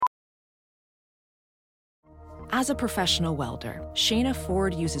As a professional welder, Shayna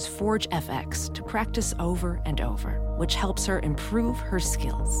Ford uses Forge FX to practice over and over, which helps her improve her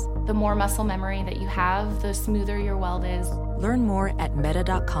skills. The more muscle memory that you have, the smoother your weld is. Learn more at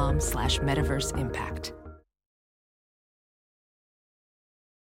meta.com/metaverseimpact.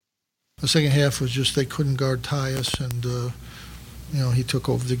 The second half was just they couldn't guard Tyus, and he took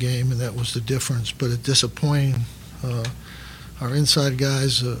over the game, and that was the difference. But it's disappointing. Our inside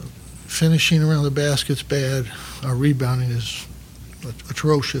guys finishing around the basket's bad. Our rebounding is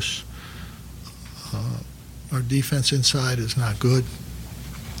atrocious. Our defense inside is not good,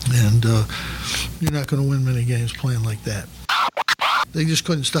 and you're not going to win many games playing like that. They just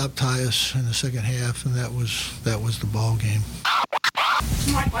couldn't stop Tyus in the second half, and that was the ball game.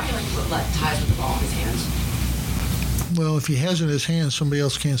 Why do you let Tyus with the ball in his hands? Well, if he has it in his hands, somebody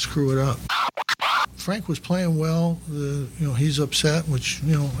else can't screw it up. Frank was playing well. He's upset, which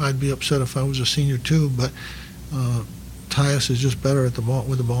I'd be upset if I was a senior too. But Tyus is just better at the ball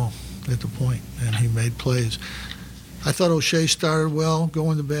with the ball at the point, and he made plays. I thought O'Shea started well,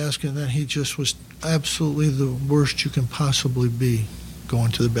 going to the basket, and then he just was absolutely the worst you can possibly be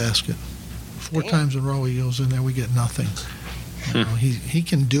going to the basket. 4 times in a row he goes in there, we get nothing. He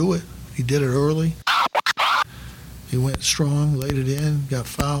can do it. He did it early. He went strong, laid it in, got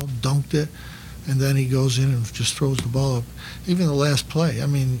fouled, dunked it, and then he goes in and just throws the ball up. Even the last play, I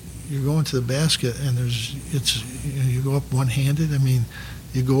mean, you're going to the basket and you go up one-handed. I mean,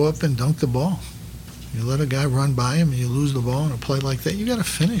 you go up and dunk the ball. You let a guy run by him and you lose the ball in a play like that. You got to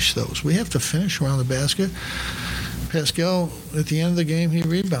finish those. We have to finish around the basket. Pascal, at the end of the game, he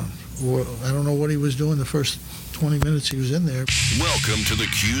rebounded. Or I don't know what he was doing the first 20 minutes he was in there. Welcome to the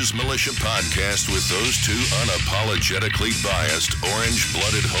Q's Militia Podcast with those two unapologetically biased,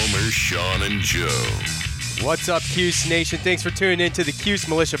 orange-blooded homers, Sean and Joe. What's up, Q's Nation? Thanks for tuning in to the Q's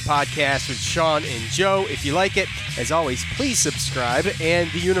Militia Podcast with Sean and Joe. If you like it, as always, please subscribe.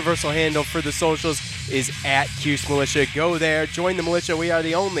 And the universal handle for the socials is @Q's Militia. Go there, join the militia. We are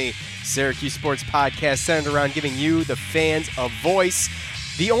the only Syracuse sports podcast centered around giving you, the fans, a voice.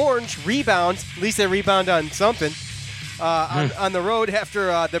 The Orange rebound, at least they rebound on something, on the road after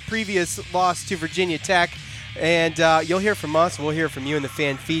the previous loss to Virginia Tech. And you'll hear from us. We'll hear from you in the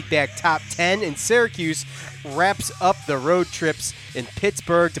fan feedback top 10. And Syracuse wraps up the road trips in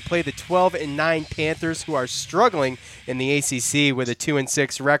Pittsburgh to play the 12-9 Panthers, who are struggling in the ACC with a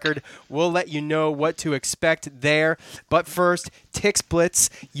 2-6 record. We'll let you know what to expect there. But first, Tix Blitz.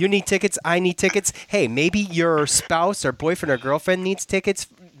 You need tickets. I need tickets. Hey, maybe your spouse or boyfriend or girlfriend needs tickets.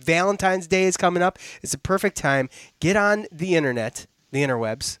 Valentine's Day is coming up. It's a perfect time. Get on the internet, the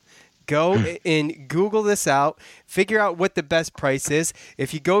interwebs. Go and Google this out. Figure out what the best price is.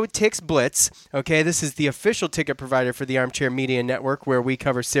 If you go Tix Blitz, okay, this is the official ticket provider for the Armchair Media Network, where we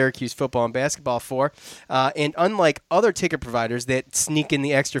cover Syracuse football and basketball for. And unlike other ticket providers that sneak in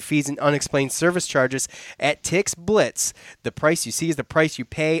the extra fees and unexplained service charges, at Tix Blitz, the price you see is the price you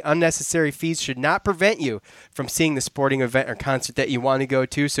pay. Unnecessary fees should not prevent you from seeing the sporting event or concert that you want to go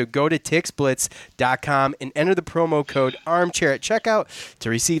to. So go to TixBlitz.com and enter the promo code ARMCHAIR at checkout to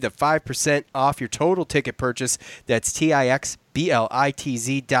receive the 5% off your total ticket purchase. That's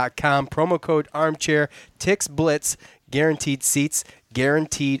TixBlitz.com. Promo code ARMCHAIR. Tix Blitz. Guaranteed seats.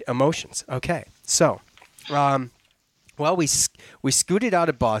 Guaranteed emotions. Okay, so, we scooted out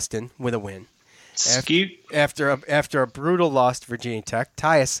of Boston with a win. After a brutal loss to Virginia Tech.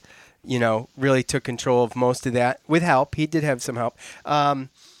 Tyus, really took control of most of that with help. He did have some help. And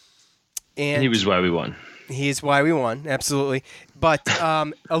he was why we won. He's why we won, absolutely. But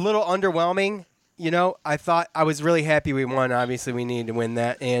a little underwhelming. I thought I was really happy we won. Obviously, we needed to win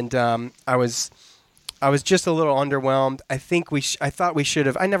that, and I was just a little underwhelmed. I thought we should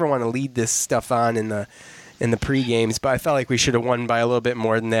have. I never want to lead this stuff on in the pre-games, but I felt like we should have won by a little bit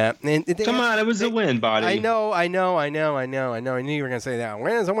more than that. And Come on, it was a win, buddy. I know. I knew you were going to say that. A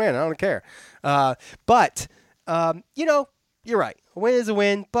win is a win. I don't care. But you're right. A win is a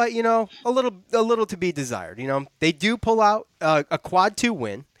win, but a little to be desired. They do pull out a quad 2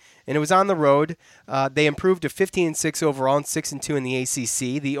 win. And it was on the road. They improved to 15-6 overall and 6-2 in the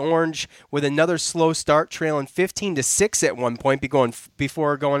ACC. The Orange with another slow start, trailing 15-6 at one point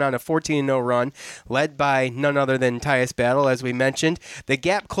before going on a 14-0 run, led by none other than Tyus Battle, as we mentioned. The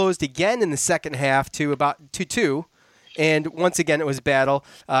gap closed again in the second half to about 2-2, And once again, it was a battle,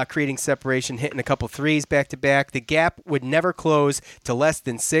 creating separation, hitting a couple threes back-to-back. The gap would never close to less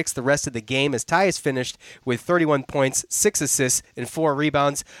than 6 the rest of the game as Tyus finished with 31 points, 6 assists, and 4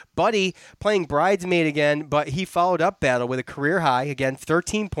 rebounds. Buddy playing bridesmaid again, but he followed up battle with a career high, again,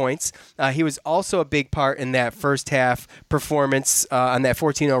 13 points. He was also a big part in that first half performance on that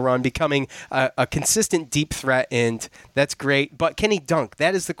 14-0 run, becoming a consistent deep threat, and that's great. But can he dunk?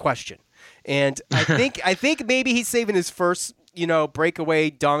 That is the question. And I think maybe he's saving his first,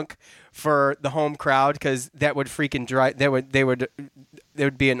 breakaway dunk for the home crowd because that would freaking drive. There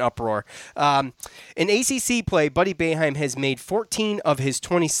would be an uproar. In ACC play, Buddy Boeheim has made 14 of his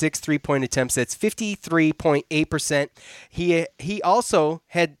 26 three-point attempts. That's 53.8%. He also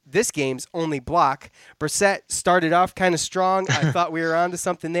had this game's only block. Brissett started off kind of strong. I thought we were onto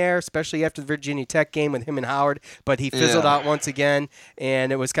something there, especially after the Virginia Tech game with him and Howard, but he fizzled out once again,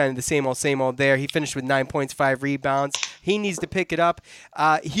 and it was kind of the same old there. He finished with 9 points, 5 rebounds. He needs to pick it up.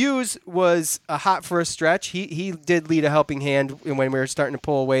 Hughes was hot for a stretch. He did lead a helping hand when we were starting to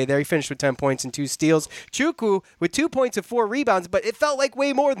pull away there. He finished with 10 points and 2 steals. Chukwu with 2 points and 4 rebounds, but it felt like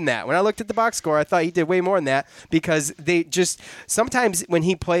way more than that. When I looked at the box score, I thought he did way more than that because they just sometimes when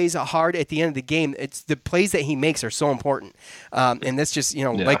he plays hard at the end of the game, it's the plays that he makes are so important. And that's just,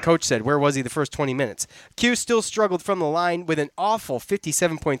 like Coach said, where was he the first 20 minutes? Q still struggled from the line with an awful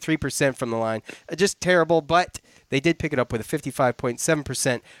 57.3% from the line. Just terrible, but they did pick it up with a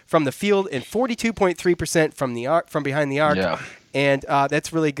 55.7% from the field and 42.3% from behind the arc. Yeah. And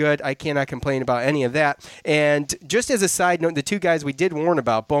that's really good. I cannot complain about any of that. And just as a side note, the two guys we did warn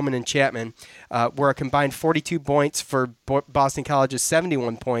about, Bowman and Chapman, were a combined 42 points for Boston College's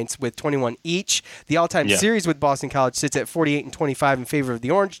 71 points with 21 each. The all-time series with Boston College sits at 48 and 25 in favor of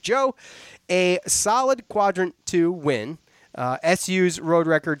the Orange. Joe, a solid quadrant 2 win. SU's road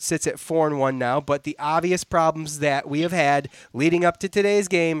record sits at 4-1 now, but the obvious problems that we have had leading up to today's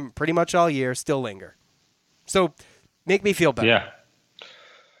game pretty much all year still linger. So make me feel better. Yeah.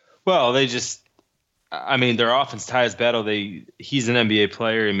 Well, their offense ties battle. He's an NBA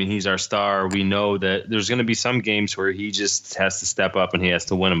player. He's our star. We know that there's going to be some games where he just has to step up and he has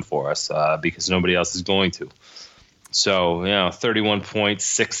to win them for us because nobody else is going to. So, 31 points,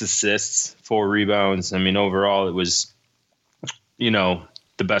 6 assists, 4 rebounds. Overall, it was, the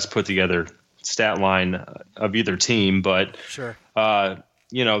best put together stat line of either team. But, sure.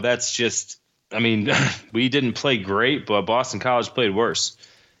 That's just, we didn't play great, but Boston College played worse.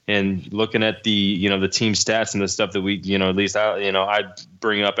 And looking at the team stats and the stuff that we, at least I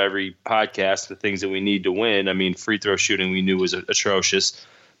bring up every podcast, the things that we need to win. Free throw shooting we knew was atrocious,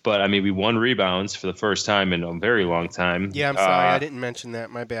 but we won rebounds for the first time in a very long time. Yeah, I'm sorry, I didn't mention that.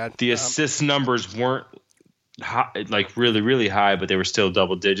 My bad. The assist numbers weren't high, like really, really high, but they were still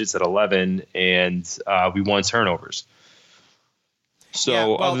double digits at 11, and we won turnovers.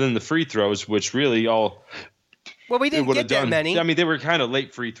 So other than the free throws, which really all. Well, we didn't get that many. They were kind of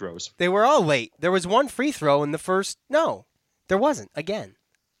late free throws. They were all late. There was one free throw in the first. No, there wasn't. Again,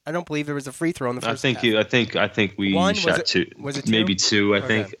 I don't believe there was a free throw in the first. I think we shot 2. Was it 2? Maybe 2. I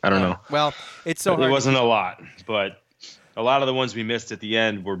think. I don't know. Well, it's so hard. It wasn't a lot, but a lot of the ones we missed at the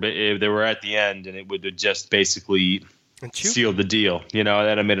end were at the end, and it would have just basically sealed the deal.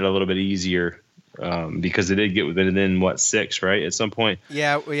 That made it a little bit easier. Because it did get within 6, right? At some point.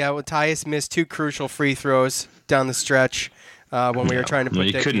 Yeah. Well, Tyus missed 2 crucial free throws down the stretch when we were trying to.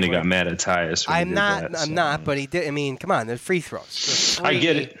 You couldn't have got mad at Tyus. I'm not. But he did. Come on, they're free throws. I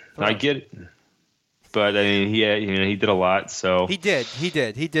get it. But he did a lot. So he did.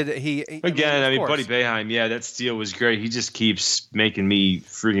 Again, Buddy Boeheim. That steal was great. He just keeps making me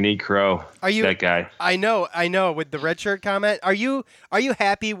freaking eat crow. That guy? I know. With the red shirt comment, are you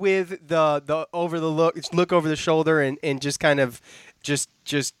happy with the over the look over the shoulder and just kind of just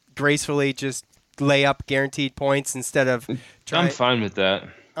gracefully just lay up guaranteed points instead of? I'm fine with that.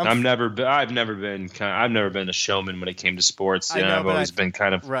 I've never been a showman when it came to sports. I've always been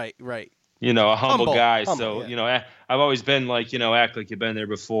kind of right. A humble guy. So, I've always been like, act like you've been there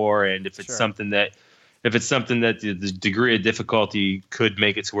before. And if it's something that the degree of difficulty could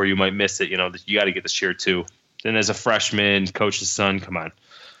make it to where you might miss it, you got to get the share too. And as a freshman, coach's son, come on.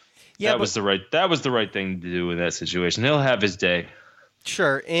 Yeah, that was the right thing to do in that situation. He'll have his day.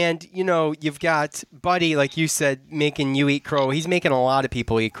 Sure. And, you've got Buddy, like you said, making you eat crow. He's making a lot of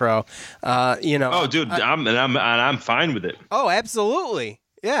people eat crow. Oh, dude, I'm fine with it. Oh, absolutely.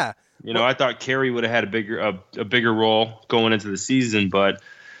 Yeah. I thought Carey would have had a bigger role going into the season, but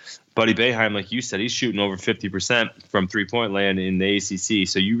Buddy Boeheim, like you said, he's shooting over 50% from three-point land in the ACC,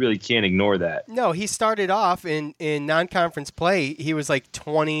 so you really can't ignore that. No, he started off in non-conference play. He was like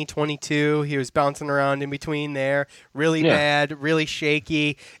 20, 22. He was bouncing around in between there. Really bad, really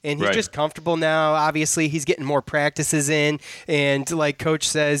shaky, and he's just comfortable now. Obviously, he's getting more practices in, and like Coach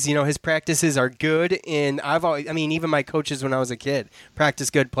says, his practices are good. And even my coaches when I was a kid, practice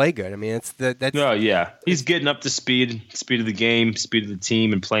good, play good. I mean, that's. Oh yeah, he's getting up to speed of the game, speed of the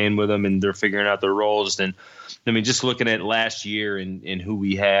team, and playing with them, and they're figuring out their roles. And I mean, just looking at last year and who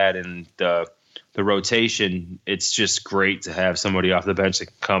we had and the rotation, it's just great to have somebody off the bench that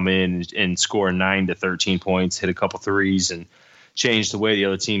can come in and score 9 to 13 points, hit a couple threes, and change the way the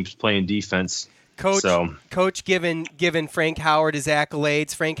other team's playing defense. Coach giving Frank Howard his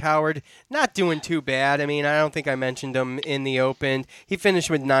accolades. Frank Howard not doing too bad. I mean, I don't think I mentioned him in the open. He finished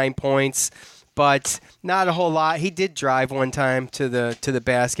with 9 points, but not a whole lot. He did drive one time to the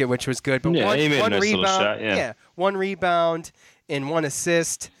basket, which was good. But he made a nice rebound, little shot, one rebound and 1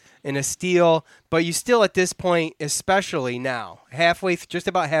 assist and a steal. But you still, at this point, especially now, just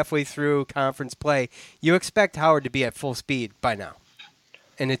about halfway through conference play, you expect Howard to be at full speed by now,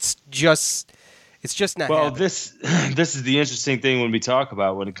 and it's just not. Well, happening. this is the interesting thing when we talk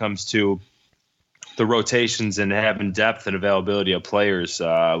about when it comes to the rotations and having depth and availability of players.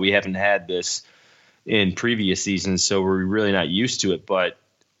 We haven't had this in previous seasons, so we're really not used to it. But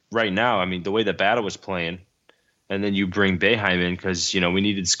right now, I mean, the way the battle was playing, and then you bring Boeheim in because, we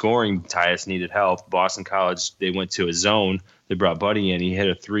needed scoring. Tyus needed help. Boston College, they went to a zone. They brought Buddy in. He hit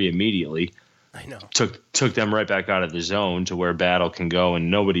a 3 immediately. I know. Took them right back out of the zone to where Battle can go,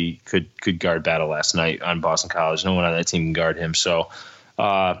 and nobody could guard Battle last night on Boston College. No one on that team can guard him. So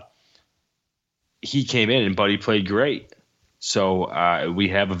he came in, and Buddy played great. So we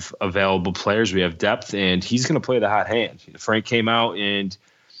have available players. We have depth, and he's going to play the hot hand. Frank came out, and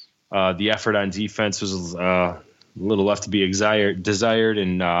the effort on defense was a little left to be desired,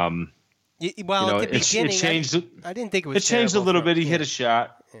 and at the beginning, it changed. I didn't think it was. It changed a little bit. He him. hit a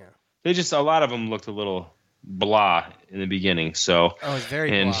shot. Yeah. A lot of them looked a little blah in the beginning. So it was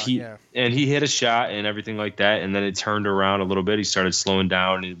very and blah, he hit a shot and everything like that, and then it turned around a little bit. He started slowing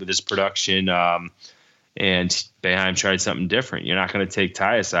down with his production, and Boeheim tried something different. You're not going to take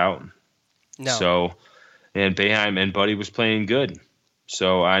Tyus out. No. So, and Boeheim and Buddy was playing good.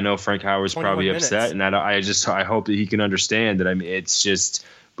 So I know Frank Howard's probably upset, and I hope that he can understand that. I mean, it's just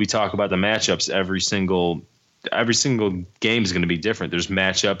we talk about the matchups every single game is going to be different. There's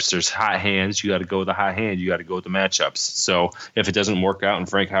matchups. There's hot hands. You got to go with the hot hand. You got to go with the matchups. So if it doesn't work out in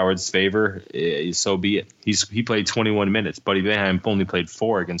Frank Howard's favor, so be it. He played 21 minutes. Buddy Boeheim only played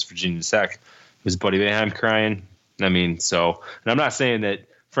 4 against Virginia Tech. Was Buddy Boeheim crying? I mean, and I'm not saying that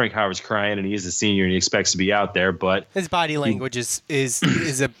Frank Howard's crying and he is a senior and he expects to be out there, but his body language is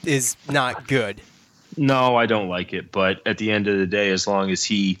not good. No, I don't like it. But at the end of the day, as long as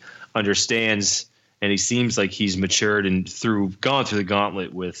he understands. And he seems like he's matured and gone through the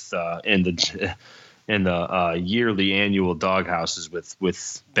gauntlet with in the yearly annual doghouses with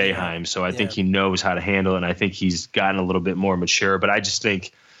Boeheim. So I think he knows how to handle it, and I think he's gotten a little bit more mature. But I just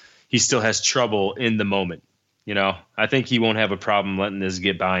think he still has trouble in the moment. I think he won't have a problem letting this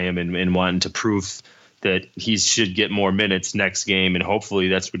get by him and wanting to prove that he should get more minutes next game, and hopefully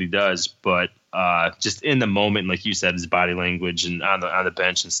that's what he does. But just in the moment, like you said, his body language and on the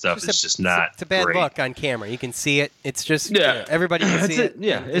bench and stuff, it's just not. It's a bad great. look on camera. You can see it. It's just everybody can see it.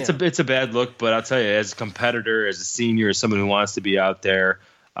 It's a bad look. But I'll tell you, as a competitor, as a senior, as someone who wants to be out there,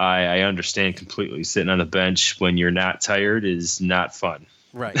 I understand completely. Sitting on the bench when you're not tired is not fun.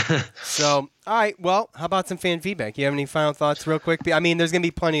 Right. So, all right. Well, how about some fan feedback? You have any final thoughts, real quick? I mean, there's going to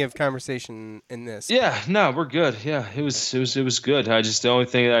be plenty of conversation in this. Yeah. No, we're good. Yeah, it was good. The only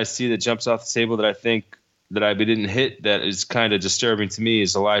thing that I see that jumps off the table that I think that I didn't hit that is kind of disturbing to me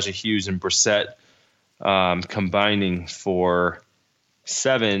is Elijah Hughes and Brissett combining for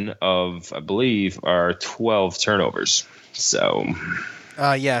 7 of, I believe, our 12 turnovers. So.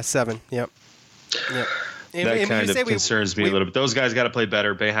 7. Yep. That kind of concerns me a little bit. Those guys got to play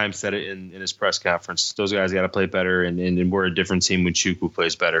better. Boeheim said it in his press conference. Those guys got to play better, and we're a different team when Chukwu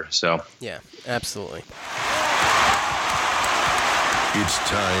plays better. So yeah, absolutely. It's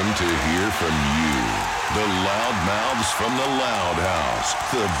time to hear from you, the loudmouths from the Loud House,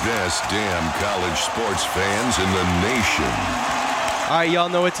 the best damn college sports fans in the nation. All right, y'all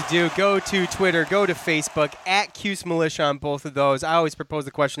know what to do. Go to Twitter, go to Facebook, at Cuse Militia on both of those. I always propose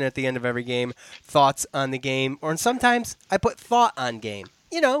the question at the end of every game, thoughts on the game, or sometimes I put thought on game.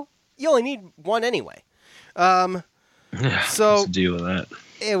 You only need one anyway. So what's the deal with that?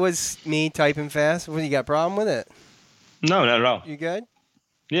 It was me typing fast. What, you got a problem with it? No, not at all. You good?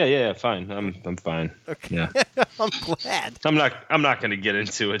 Yeah, fine. I'm fine. Okay. Yeah. I'm glad. I'm not going to get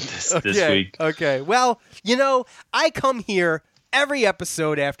into it this week. Okay. Well, I come here every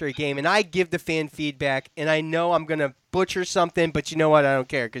episode after a game, and I give the fan feedback, and I know I'm going to butcher something, but you know what? I don't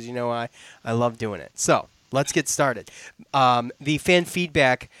care because I love doing it. So let's get started. The fan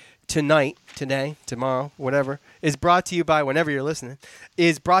feedback tonight, today, tomorrow, whatever, is brought to you by, whenever you're listening,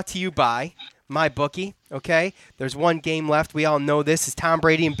 is brought to you by MyBookie, okay? There's one game left. We all know this. Is Tom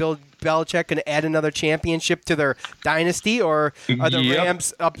Brady and Bill Belichick going to add another championship to their dynasty, or are the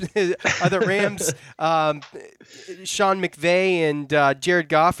Rams Sean McVay and Jared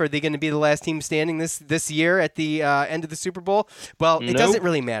Goff, are they going to be the last team standing this year at the end of the Super Bowl? Well, it doesn't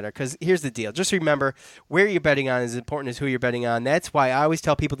really matter, because here's the deal. Just remember, where you're betting on is as important as who you're betting on. That's why I always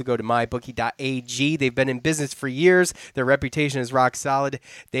tell people to go to mybookie.ag. They've been in business for years. Their reputation is rock solid.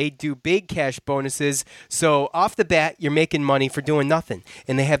 They do big cash bonuses. So off the bat, you're making money for doing nothing.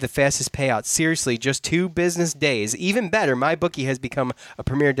 And they have the fastest payout. Seriously, just 2 business days. Even better, MyBookie has become a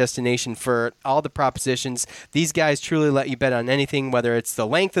premier destination for all the propositions. These guys truly let you bet on anything, whether it's the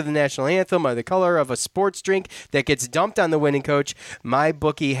length of the national anthem or the color of a sports drink that gets dumped on the winning coach.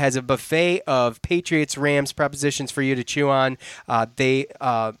 MyBookie has a buffet of Patriots, Rams propositions for you to chew on.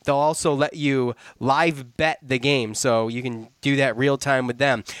 They'll also let you live bet the game, so you can do that real time with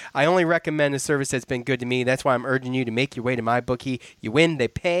them. I only recommend a service that's been good to me. That's why I'm urging you to make your way to MyBookie. You win, they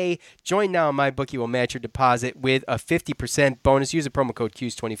pay. Join now, and MyBookie will match your deposit with a 50% bonus. Use the promo code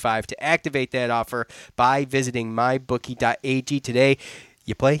CUES25 to activate that offer by visiting mybookie.ag today.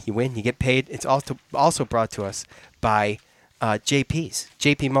 You play, you win, you get paid. It's also brought to us by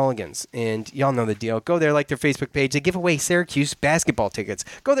JP Mulligan's, and y'all know the deal. Go there, like their Facebook page. They give away Syracuse basketball tickets.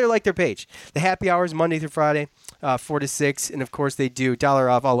 Go there, like their page. The happy hours Monday through Friday, 4 to 6, and of course they do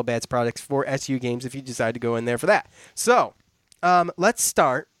 $1 off all the Bats products for SU games if you decide to go in there for that. So let's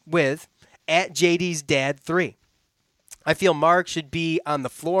start with at JD's Dad 3. I feel Mark should be on the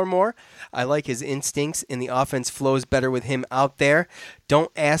floor more. I like his instincts, and the offense flows better with him out there.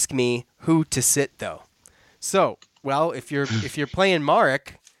 Don't ask me who to sit though. So, well, if you're playing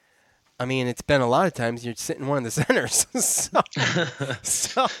Marek, I mean, it's been a lot of times you're sitting one of the centers.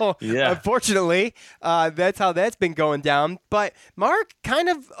 so yeah. Unfortunately, that's how that's been going down. But Mark kind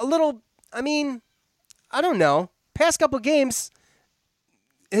of a little, I mean, I don't know. Past couple games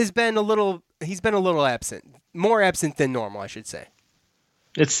he's been a little absent. More absent than normal, I should say.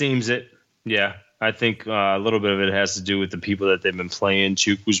 It seems it. Yeah. I think a little bit of it has to do with the people that they've been playing.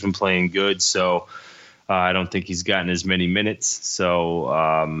 Chukwu's been playing good, so I don't think he's gotten as many minutes. So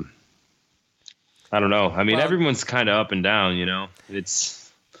I don't know. I mean, everyone's kind of up and down,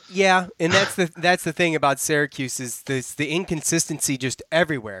 It's yeah, and that's the thing about Syracuse is the inconsistency just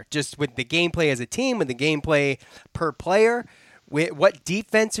everywhere. Just with the gameplay as a team, with the gameplay per player, with what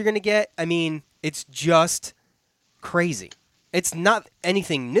defense you're going to get. I mean, it's just crazy. It's not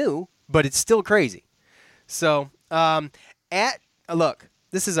anything new, but it's still crazy. So, look,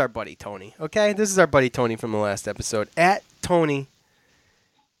 this is our buddy Tony, okay? This is our buddy Tony from the last episode. At Tony,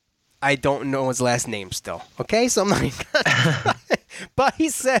 I don't know his last name still, okay? So I'm not even gonna but he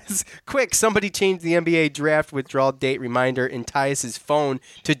says, quick, somebody change the NBA draft withdrawal date reminder in Tyus's phone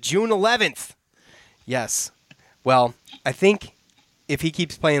to June 11th. Yes. Well, I think if he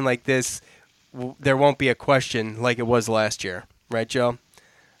keeps playing like this, there won't be a question like it was last year. Right, Joe?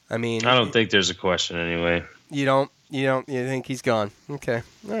 I mean, I don't think there's a question anyway. You don't? You think he's gone? Okay.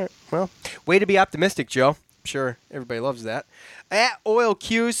 All right. Well, way to be optimistic, Joe. I'm sure everybody loves that. At Oil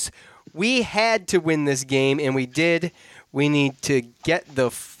Cuse, we had to win this game, and we did. We need to get the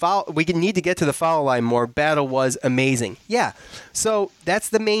foul. We need to get to the foul line more. Battle was amazing. Yeah. So that's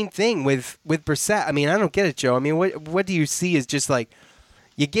the main thing with Brissett. I mean, I don't get it, Joe. I mean, what do you see is just like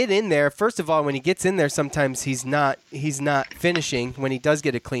you get in there. First of all, when he gets in there, sometimes he's not finishing when he does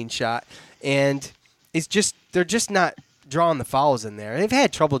get a clean shot, and they're just not drawing the fouls in there. They've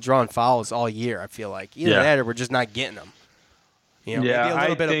had trouble drawing fouls all year. I feel like either that or we're just not getting them. Maybe a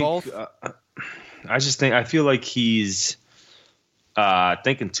little bit of both. I feel like he's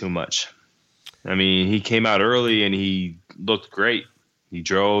thinking too much. I mean, he came out early and he looked great. He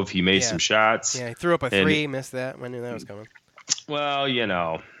drove. He made some shots. Yeah, he threw up a 3, missed that. I knew that was coming. Well,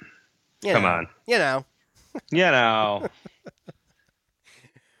 come on.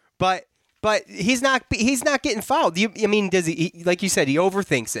 But he's not getting fouled. I mean, does he? Like you said, he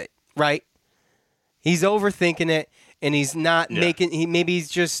overthinks it, right? He's overthinking it, and he's not making. Maybe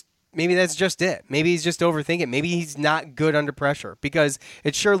that's just it. Maybe he's just overthinking. Maybe he's not good under pressure because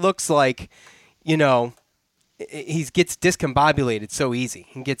it sure looks like, he gets discombobulated so easy.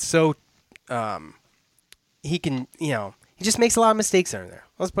 He gets so, he can He just makes a lot of mistakes under there.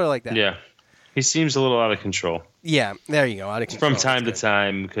 Let's put it like that. Yeah. He seems a little out of control. Yeah, there you go. Out of control. From time to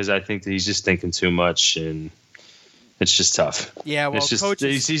time, because I think that he's just thinking too much, and it's just tough. Yeah, well, it's just,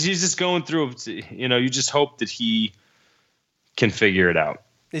 coaches... he's just going through, you just hope that he can figure it out.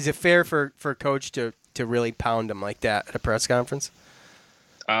 Is it fair for Coach to really pound him like that at a press conference?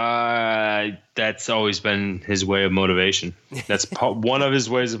 That's always been his way of motivation. That's one of his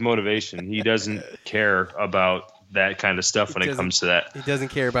ways of motivation. He doesn't care about that kind of stuff when it comes to that. He doesn't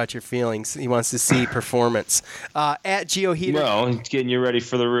care about your feelings. He wants to see performance. At GeoHeater. Well, he's getting you ready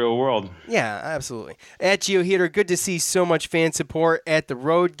for the real world. Yeah, absolutely. At GeoHeater, good to see so much fan support at the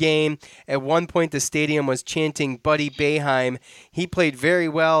road game. At one point, the stadium was chanting Buddy Boeheim. He played very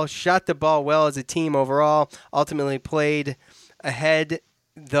well, shot the ball well as a team overall, ultimately played ahead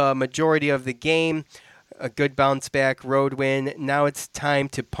the majority of the game. A good bounce back road win. Now it's time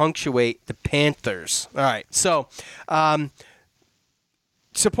to punctuate the Panthers. All right, so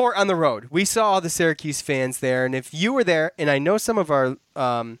support on the road. We saw all the Syracuse fans there, and if you were there, and I know some of our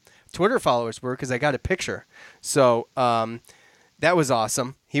Twitter followers were because I got a picture. So that was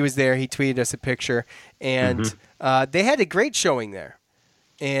awesome. He was there. He tweeted us a picture, and they had a great showing there.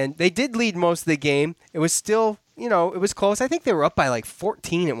 And they did lead most of the game. It was still, it was close. I think they were up by like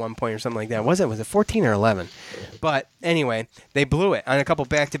 14 at one point or something like that. Was it 14 or 11? But anyway, they blew it on a couple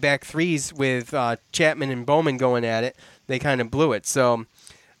back-to-back threes with Chapman and Bowman going at it. They kind of blew it. So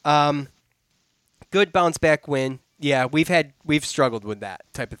good bounce-back win. Yeah, we've struggled with that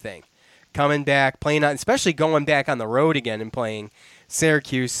type of thing. Coming back, playing on, especially going back on the road again and playing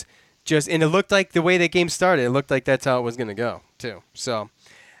Syracuse. And it looked like the way that game started, it looked like that's how it was going to go too. So.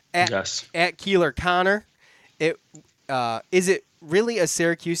 At Keeler Connor, is it really a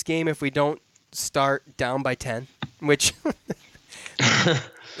Syracuse game if we don't start down by 10? Which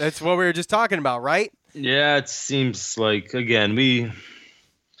that's what we were just talking about, right? Yeah, it seems like, again, you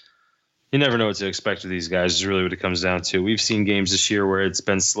never know what to expect of these guys is really what it comes down to. We've seen games this year where it's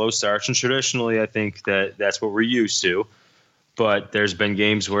been slow starts, and traditionally I think that's what we're used to. But there's been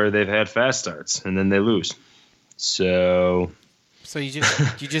games where they've had fast starts, and then they lose. So you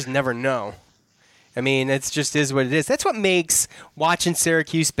just never know. I mean, it just is what it is. That's what makes watching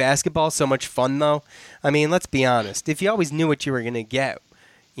Syracuse basketball so much fun, though. I mean, let's be honest. If you always knew what you were going to get,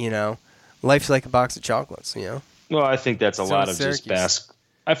 life's like a box of chocolates, Well, I think that's a lot of Syracuse. Just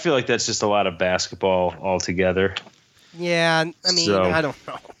I feel like that's just a lot of basketball altogether. Yeah, I mean, I don't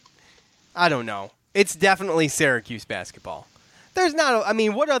know. I don't know. It's definitely Syracuse basketball. There's not.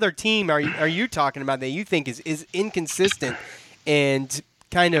 What other team are you talking about that you think is inconsistent and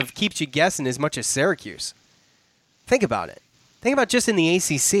kind of keeps you guessing as much as Syracuse? Think about it. Think about just in the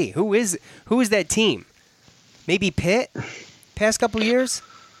ACC. Who is that team? Maybe Pitt? Past couple years?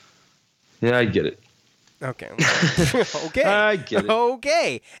 Yeah, I get it. Okay. Okay. I get it.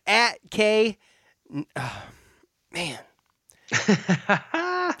 Okay. At K. Man.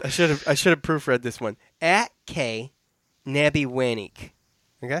 I should have proofread this one. At K. Nabby Wanik.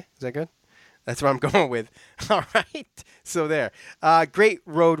 Okay? Is that good? That's what I'm going with. All right. So there. Great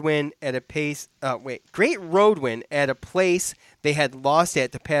road win at a pace. Great road win at a place they had lost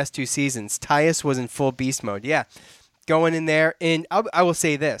at the past 2 seasons. Tyus was in full beast mode. Yeah. Going in there. And I will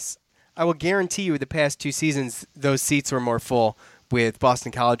say this. I will guarantee you the past 2 seasons, those seats were more full with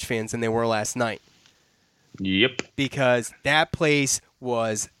Boston College fans than they were last night. Yep. Because that place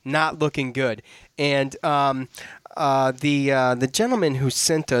was not looking good. And the gentleman who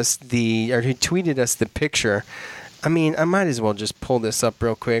sent us who tweeted us the picture, I might as well just pull this up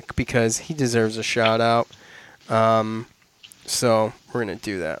real quick because he deserves a shout out. So we're going to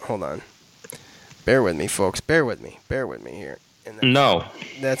do that. Hold on. Bear with me, folks. Bear with me here. No.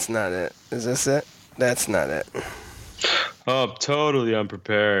 That's not it. Is this it? That's not it. Oh, I'm totally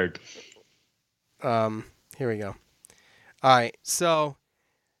unprepared. Here we go. All right. So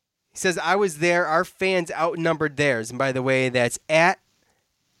he says, I was there. Our fans outnumbered theirs. And by the way, that's at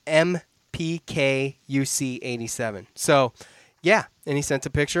MPKUC87. So, yeah. And he sent a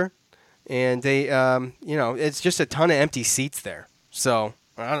picture. And they, it's just a ton of empty seats there. So,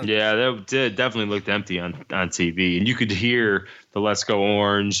 I don't know. Yeah, that definitely looked empty on TV. And you could hear the Let's Go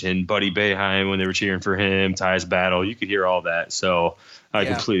Orange and Buddy Boeheim when they were cheering for him, Ty's battle. You could hear all that. So, I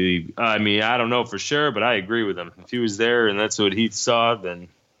don't know for sure, but I agree with him. If he was there and that's what he saw, then.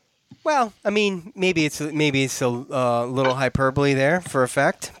 Well, maybe it's a little hyperbole there for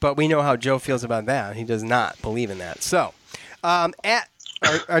effect, but we know how Joe feels about that. He does not believe in that. So, not at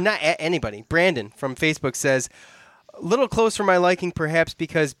anybody. Brandon from Facebook says, a little close for my liking, perhaps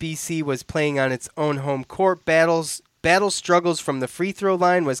because BC was playing on its own home court. Battles Battle struggles from the free throw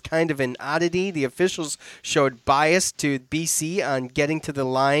line was kind of an oddity. The officials showed bias to BC on getting to the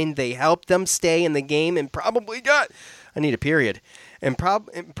line. They helped them stay in the game and probably got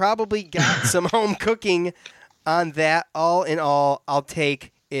probably got some home cooking on that. All in all, I'll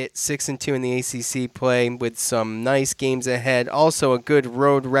take it 6-2 in the ACC play with some nice games ahead. Also a good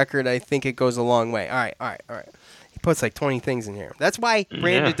road record. I think it goes a long way. All right. He puts like 20 things in here. That's why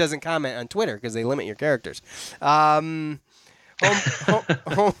Brandon doesn't comment on Twitter, because they limit your characters. Home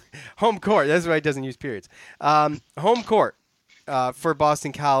court. That's why he doesn't use periods. Home court for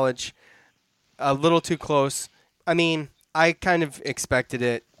Boston College. A little too close. I mean, I kind of expected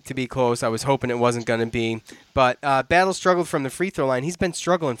it to be close. I was hoping it wasn't going to be. But Battle struggled from the free throw line. He's been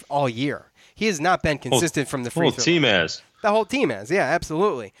struggling all year. He has not been consistent from the free throw line. The whole team has. Yeah,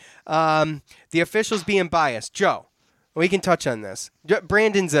 absolutely. The officials being biased. Joe, we can touch on this.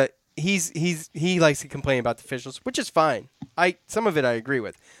 Brandon's he likes to complain about the officials, which is fine. Some of it I agree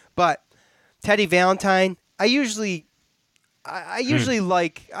with. But Teddy Valentine, I usually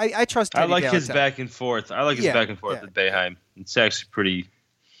like. I trust Teddy Valentine. His back and forth. I like his back and forth with Boeheim. It's actually pretty.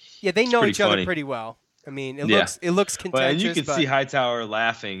 Yeah, they know each other pretty well. I mean, it looks contentious. Well, and you can see Hightower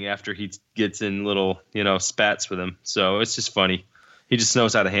laughing after he gets in little, spats with him. So it's just funny. He just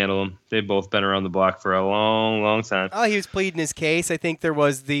knows how to handle them. They've both been around the block for a long, long time. Oh, he was pleading his case. I think there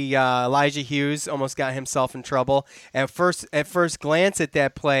was the Elijah Hughes almost got himself in trouble. At first glance at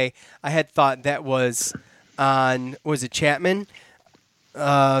that play, I had thought that was on, was it Chapman?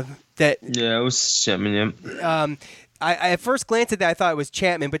 Yeah, it was Chapman, yeah. I at first glance at that, I thought it was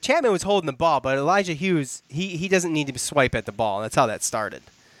Chapman, but Chapman was holding the ball. But Elijah Hughes, he doesn't need to swipe at the ball. That's how that started.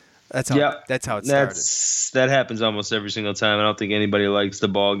 That's how it started. That happens almost every single time. I don't think anybody likes the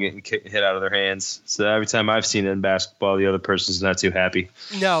ball getting hit out of their hands. So every time I've seen it in basketball, the other person's not too happy.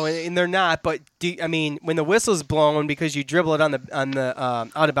 No, and they're not. But when the whistle's blown because you dribble it on the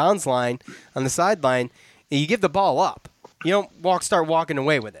out of bounds line on the sideline, you give the ball up. You don't start walking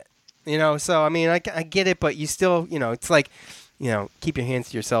away with it. So, I mean, I get it, but you still, it's like, keep your hands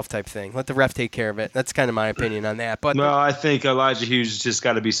to yourself type thing. Let the ref take care of it. That's kind of my opinion on that. But I think Elijah Hughes just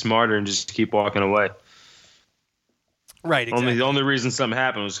got to be smarter and just keep walking away. Right, exactly. The only reason something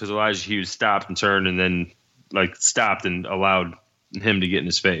happened was because Elijah Hughes stopped and turned and then, stopped and allowed him to get in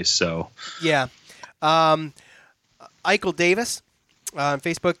his face. So yeah. Eichel Davis on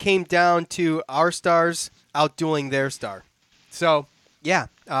Facebook came down to our stars outdueling their star. So, yeah,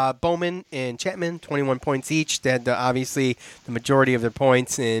 Bowman and Chapman, 21 points each. They had obviously the majority of their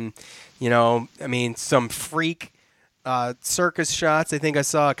points in, some freak circus shots. I think I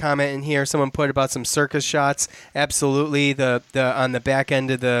saw a comment in here. Someone put about some circus shots. Absolutely, the on the back end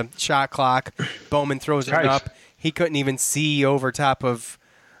of the shot clock, Bowman throws it up. He couldn't even see over top of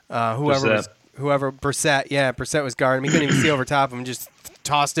whoever Brissett. Yeah, Brissett was guarding him. He couldn't even see over top of him. Just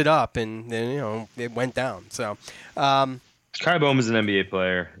tossed it up, and then it went down. So. Kai Bowman's an NBA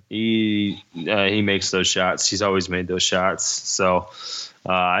player. He makes those shots. He's always made those shots. So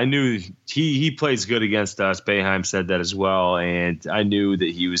I knew he plays good against us. Boeheim said that as well, and I knew that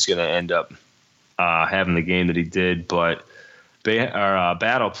he was going to end up having the game that he did. But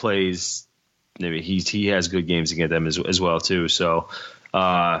Battle plays. Maybe he has good games against them as well too. So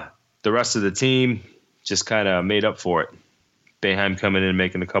the rest of the team just kind of made up for it. Boeheim coming in and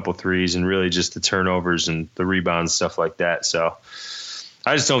making a couple threes and really just the turnovers and the rebounds, stuff like that. So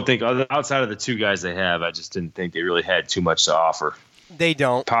I just don't think, outside of the two guys they have, I just didn't think they really had too much to offer. They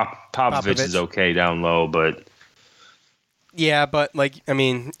don't. Popovich is okay down low, but. Yeah, but like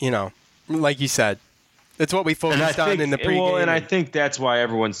you said, it's what we focused on in the pregame. Well, and I think that's why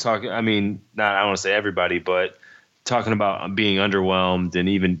everyone's talking. I don't want to say everybody, but talking about being underwhelmed, and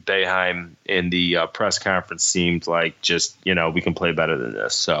even Boeheim in the press conference seemed like just, we can play better than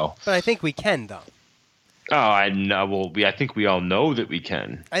this. So, but I think we can, though. Oh, I know. Well, I think we all know that we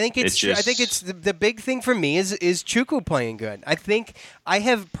can. I think it's the big thing for me is Chuku playing good. I think I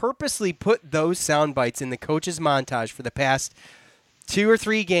have purposely put those sound bites in the coach's montage for the past 2 or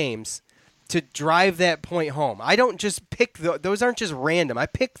 3 games to drive that point home. I don't just pick those aren't just random. I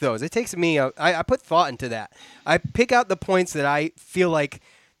pick those. It takes me I put thought into that. I pick out the points that I feel like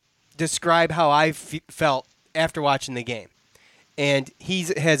describe how I felt after watching the game. And he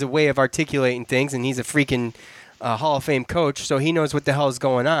has a way of articulating things, and he's a freaking Hall of Fame coach, so he knows what the hell is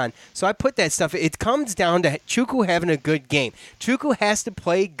going on. So I put that stuff. It comes down to Chuku having a good game. Chuku has to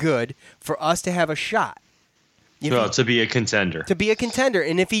play good for us to have a shot. To be a contender. To be a contender.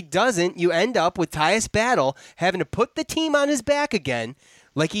 And if he doesn't, you end up with Tyus Battle having to put the team on his back again,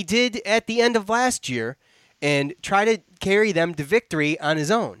 like he did at the end of last year, and try to carry them to victory on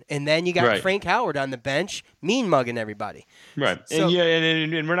his own. And then you got Frank Howard on the bench, mean mugging everybody. Right. So,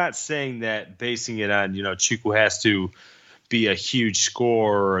 and we're not saying that basing it on, Chukwu has to be a huge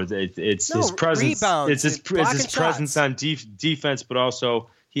scorer. It's his presence. Rebounds, it's his presence on defense, but also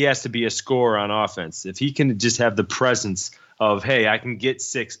he has to be a scorer on offense. If he can just have the presence of, hey, I can get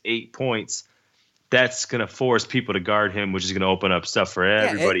 6-8 points, that's going to force people to guard him, which is going to open up stuff for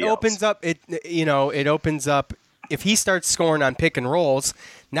everybody else. It opens up. If he starts scoring on pick and rolls,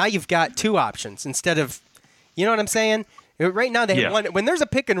 now you've got two options instead of, you know what I'm saying? Right now they have one. When there's a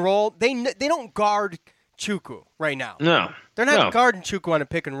pick and roll, they don't guard Chukwu right now. No, they're not guarding Chukwu on a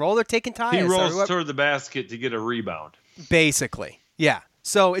pick and roll. They're taking Tyus. He rolls toward the basket to get a rebound. Basically, yeah.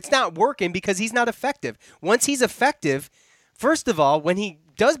 So it's not working because he's not effective. Once he's effective, first of all, when he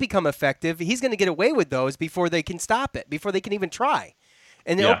does become effective, he's going to get away with those before they can stop it, before they can even try.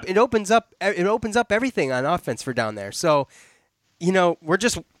 And it opens up everything on offense for down there. So, we got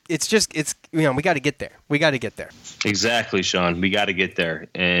to get there. We got to get there. Exactly, Sean. We got to get there.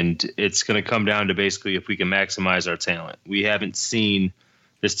 And it's going to come down to basically if we can maximize our talent. We haven't seen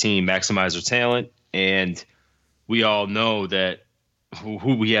this team maximize their talent, and we all know that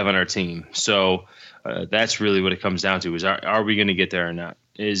who we have on our team. So that's really what it comes down to is are we going to get there or not?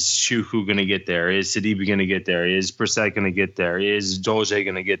 Is Chukwu going to get there? Is Sidibe going to get there? Is Brissett going to get there? Is Doje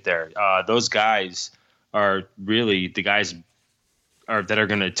going to get there? Those guys are really the guys that are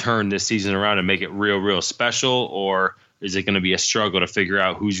going to turn this season around and make it real, real special, or is it going to be a struggle to figure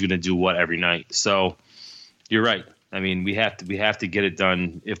out who's going to do what every night? So you're right. I mean, we have to get it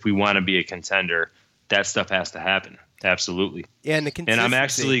done if we want to be a contender. That stuff has to happen. Absolutely. Yeah, and I'm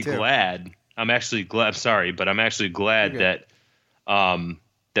actually glad. I'm sorry, but I'm actually glad that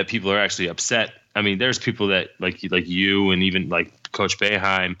that people are actually upset. I mean, there's people that like you and even like Coach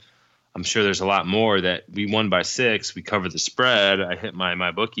Boeheim. I'm sure there's a lot more that we won by 6. We covered the spread. I hit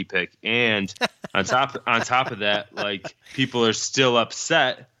my bookie pick, and on top of that, like people are still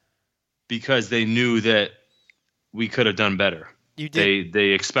upset because they knew that we could have done better. You did. They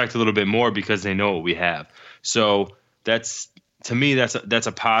expect a little bit more because they know what we have. So that's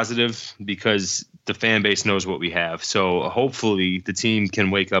a positive because the fan base knows what we have. So hopefully the team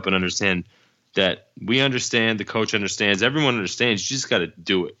can wake up and understand that we understand, the coach understands, everyone understands. You just got to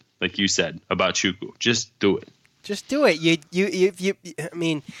do it. Like you said about Chukwu, just do it. Just do it. I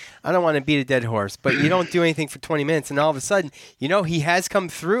mean, I don't want to beat a dead horse, but you don't do anything for 20 minutes, and all of a sudden, he has come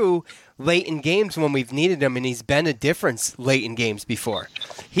through late in games when we've needed him, and he's been a difference late in games before.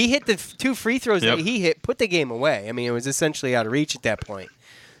 He hit the 2 free throws that he hit, put the game away. I mean, it was essentially out of reach at that point.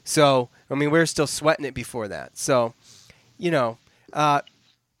 So, I mean, we were still sweating it before that. So, just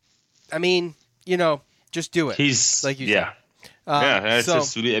do it. He's like you said. We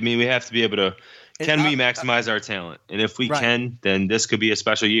have to be able to. Can we maximize our talent? And if we can, then this could be a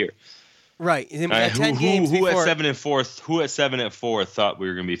special year. Right. And we had 10 games who before. at 7-4 thought we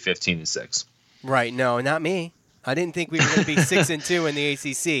were going to be 15-6? Right. No, not me. I didn't think we were going to be 6-2 in the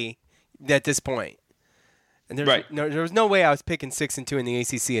ACC at this point. And there was no way I was picking 6-2 in the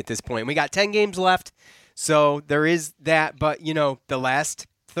ACC at this point. We got 10 games left, so there is that. But the last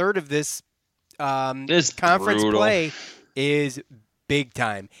third of this conference play is big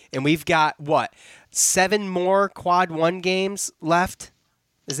time, and we've got 7 more quad 1 games left.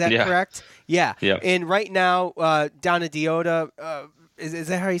 Is that correct? Yeah. Yep. And right now, Donna Diota, is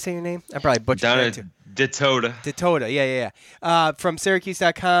that how you say your name? I probably butchered that too. Ditota, yeah. From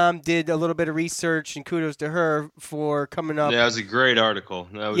Syracuse.com, did a little bit of research, and kudos to her for coming up. Yeah, it was a great article.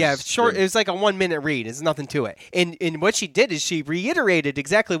 Short. It was like a 1-minute read. There's nothing to it. And what she did is she reiterated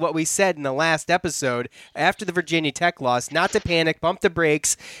exactly what we said in the last episode after the Virginia Tech loss, not to panic, bump the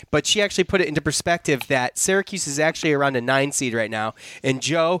brakes, but she actually put it into perspective that Syracuse is actually around a 9 seed right now. And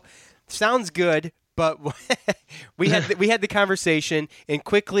Joe, sounds good, but we had the conversation, and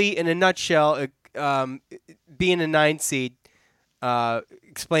quickly, in a nutshell, being a 9 seed,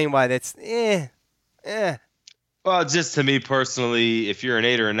 explain why that's Well, just to me personally, if you're an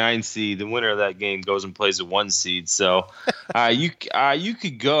 8 or a 9 seed, the winner of that game goes and plays a 1 seed. So you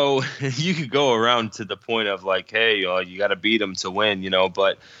could go around to the point of like, hey, you got to beat them to win,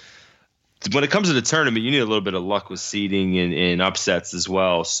 But when it comes to the tournament, you need a little bit of luck with seeding and upsets as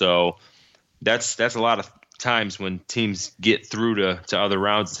well. So that's a lot of times when teams get through to other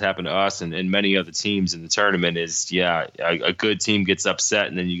rounds. It's happened to us and many other teams in the tournament is, a good team gets upset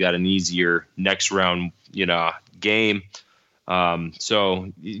and then you got an easier next round, game.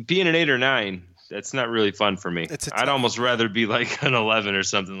 So being an 8 or 9, that's not really fun for me. I'd almost rather be like an 11 or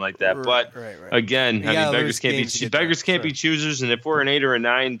something like that. But again, beggars can't be choosers. And if we're an 8 or a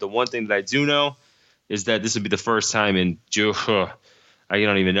 9, the one thing that I do know is that this would be the first time in I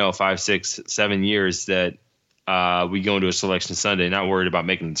don't even know 5, 6, 7 years that we go into a selection Sunday not worried about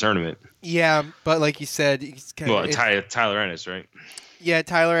making the tournament. Yeah, but like you said, Tyler Ennis, right? Yeah,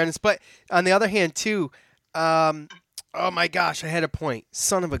 Tyler Ennis. But on the other hand, too, oh my gosh, I had a point.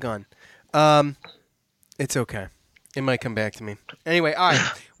 Son of a gun. It's okay. It might come back to me. Anyway, all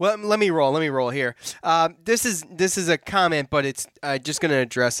right. Well, let me roll here. This is a comment, but it's just going to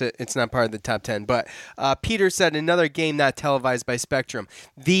address it. It's not part of the top 10. But Peter said another game not televised by Spectrum.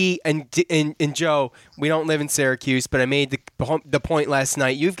 And Joe, we don't live in Syracuse, but I made the point last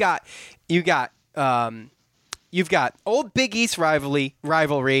night. You've got old Big East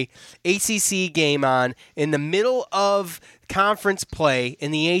rivalry, ACC game on in the middle of conference play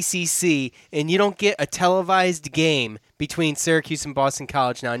in the ACC, and you don't get a televised game between Syracuse and Boston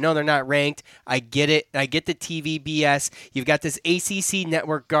College. Now, I know they're not ranked. I get it. I get the TV BS. You've got this ACC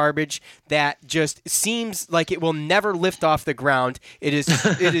network garbage that just seems like it will never lift off the ground. It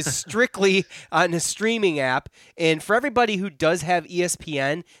is strictly on a streaming app. And for everybody who does have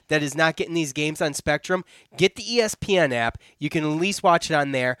ESPN that is not getting these games on Spectrum, get the ESPN app. You can at least watch it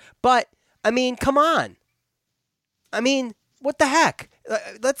on there. But, I mean, come on. I mean, what the heck?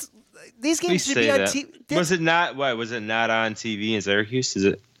 These games should be on TV. Was it not? Why was it not on TV in Syracuse? Is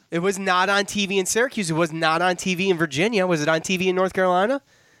it? It was not on TV in Syracuse. It was not on TV in Virginia. Was it on TV in North Carolina?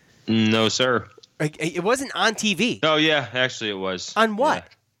 No, sir. It wasn't on TV. Oh yeah, actually it was. On what?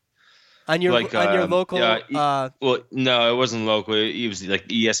 Yeah. On your local? Well, no, it wasn't local. It was like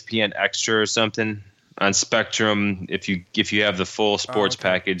ESPN Extra or something. On Spectrum, if you have the full sports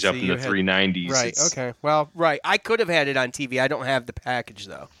package up in the 390s. Right, okay. Well, right. I could have had it on TV. I don't have the package,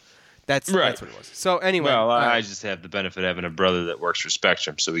 though. That's what it was. So, anyway. Well, I just have the benefit of having a brother that works for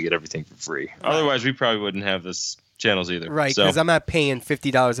Spectrum, so we get everything for free. Right. Otherwise, we probably wouldn't have this channels either. Right, because I'm not paying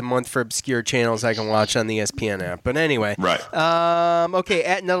 $50 a month for obscure channels I can watch on the ESPN app. But anyway. Right. Okay,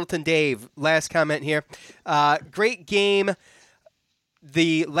 at Nettleton Dave, last comment here. Great game.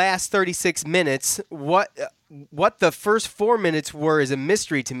 The last 36 minutes, what the first 4 minutes were is a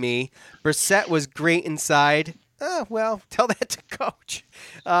mystery to me. Brissett was great inside. Oh, well, tell that to Coach.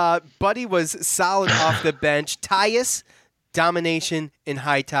 Buddy was solid off the bench. Tyus, domination in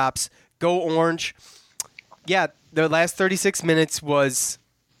high tops. Go Orange. Yeah, the last 36 minutes was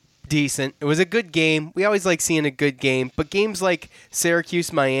decent. It was a good game. We always like seeing a good game. But games like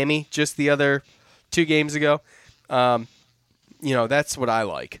Syracuse-Miami just the other 2 games ago, that's what I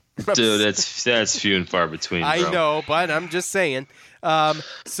like. Dude, that's few and far between, bro. I know, but I'm just saying.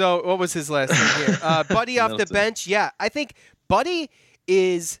 So what was his last name here? Buddy off the bench. Yeah, I think Buddy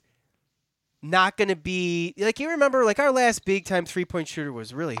is not going to be – like, you remember, like, our last big-time three-point shooter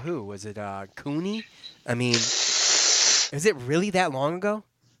was really who? Was it Cooney? I mean, is it really that long ago?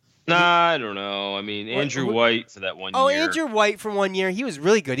 Nah, I don't know. I mean, Andrew White for that 1 year. Oh, Andrew White for 1 year. He was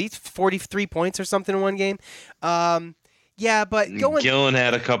really good. He's 43 points or something in one game. Yeah, but Gillen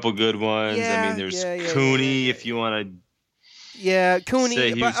had a couple good ones. Yeah, I mean, there's Cooney if you want to. Yeah, Cooney.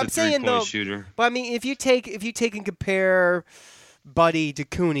 Say he but was I'm saying though, shooter. But I mean, if you take and compare Buddy to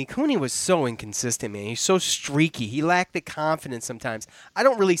Cooney was so inconsistent, man. He's so streaky. He lacked the confidence sometimes. I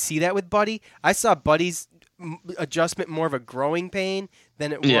don't really see that with Buddy. I saw Buddy's adjustment more of a growing pain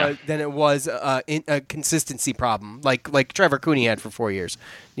than it was a consistency problem like Trevor Cooney had for 4 years.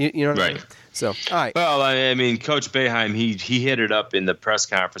 You know what I mean? So, all right. Well, I mean, Coach Boeheim, he hit it up in the press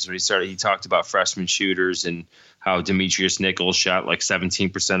conference when he started. He talked about freshman shooters and how Demetrius Nichols shot like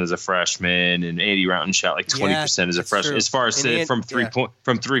 17% as a freshman, and Andy Rounton shot like 20% as a freshman. True. As far as from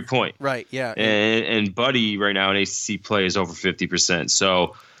 3 point. Right. Yeah. And Buddy right now in ACC play is over 50%.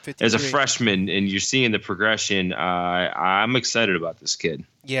 So 53. As a freshman, and you're seeing the progression, I'm excited about this kid.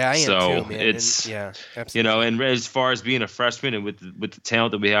 Yeah, I am too, man. It's absolutely. And as far as being a freshman and with the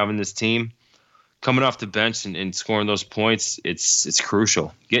talent that we have in this team, coming off the bench and scoring those points, it's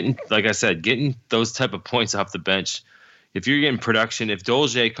crucial. Getting those type of points off the bench. If you're getting production, if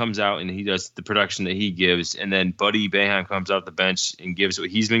Dolce comes out and he does the production that he gives, and then Buddy Boeheim comes off the bench and gives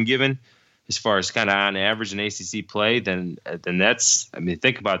what he's been given, as far as kind of on average in ACC play, then that's, I mean,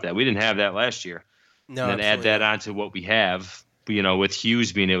 think about that. We didn't have that last year. No, and then add that onto what we have, with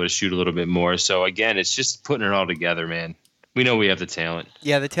Hughes being able to shoot a little bit more. So again, it's just putting it all together, man. We know we have the talent.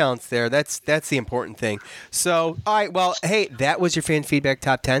 Yeah, the talent's there. That's the important thing. So, all right, well, hey, that was your fan feedback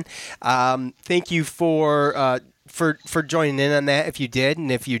top 10. Thank you for joining in on that if you did,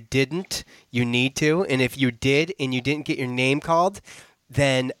 and if you didn't, you need to. And if you did and you didn't get your name called,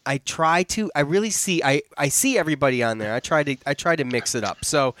 then I see everybody on there. I try to mix it up.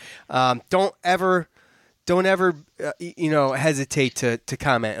 So don't ever don't ever, hesitate to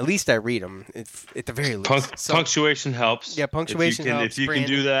comment. At least I read them, at the very least. Punctuation helps. Yeah, punctuation helps. If you can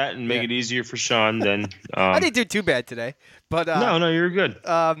do that and make it easier for Sean, then I didn't do too bad today. But no, you're good.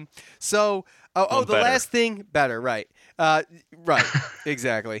 The last thing, better, right? Right,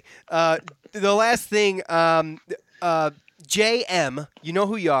 exactly. The last thing, JM, you know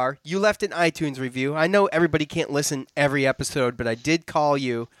who you are. You left an iTunes review. I know everybody can't listen every episode, but I did call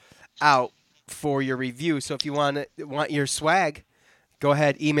you out for your review. So if you want your swag, go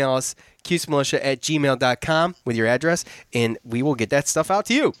ahead, email us, cusemilitia@gmail.com with your address, and we will get that stuff out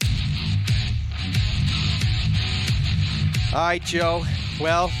to you. All right, Joe.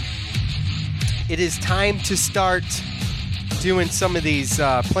 Well, it is time to start doing some of these,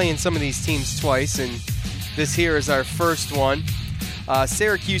 playing some of these teams twice, and this here is our first one.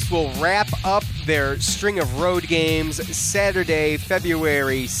 Syracuse will wrap up their string of road games Saturday,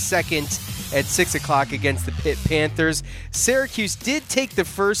 February 2nd at 6 o'clock against the Pitt Panthers. Syracuse did take the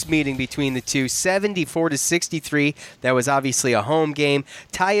first meeting between the two, 74-63. That was obviously a home game.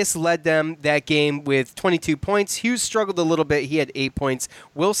 Tyus led them that game with 22 points. Hughes struggled a little bit. He had 8 points.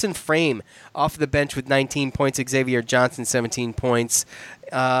 Wilson Frame off the bench with 19 points. Xavier Johnson, 17 points.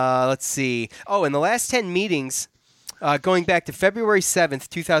 Let's see. Oh, in the last 10 meetings, going back to February 7th,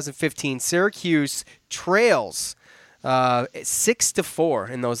 2015, Syracuse trails 6-4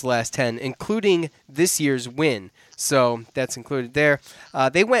 in those last 10, including this year's win. So that's included there.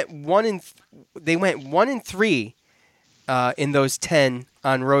 They went 1-3 in those 10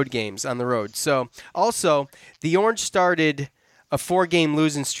 on road games on the road. So also the Orange started a 4-game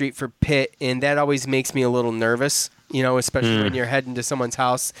losing streak for Pitt, and that always makes me a little nervous. Especially when you're heading to someone's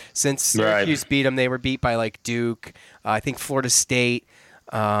house. Since Syracuse beat them, they were beat by Duke, I think Florida State.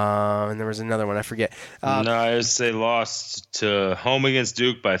 And there was another one, I forget. I would say lost to home against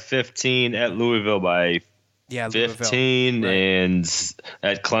Duke by 15, at Louisville by 15, right. And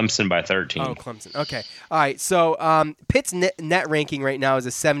at Clemson by 13. Oh, Clemson. Okay. All right. So Pitt's net ranking right now is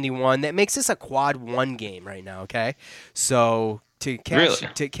a 71. That makes this a quad 1 game right now, okay? So to cash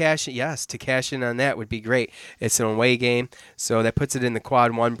in on that would be great. It's an away game, so that puts it in the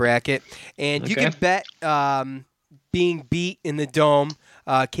quad 1 bracket. And you can bet being beat in the Dome,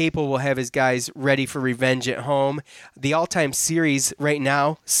 Capel will have his guys ready for revenge at home. The all-time series right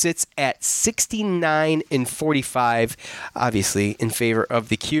now sits at 69-45, obviously in favor of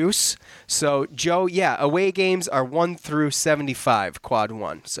the Cuse. So, Joe, away games are 1 through 75, quad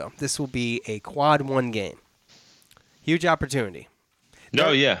 1. So this will be a quad 1 game. Huge opportunity.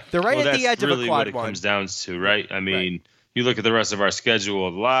 They're right at the edge of a quad 1. That's really what it comes down to, right? I mean, you look at the rest of our schedule, a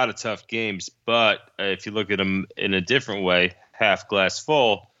lot of tough games, but if you look at them in a different way, half glass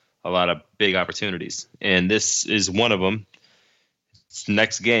full, a lot of big opportunities. And this is one of them. It's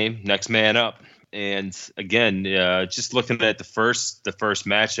next game, next man up. And again, just looking at the first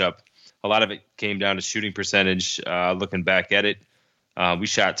matchup, a lot of it came down to shooting percentage. Looking back at it, we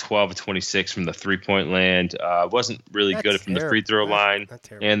shot 12 of 26 from the 3-point land. Wasn't really good from the free throw line,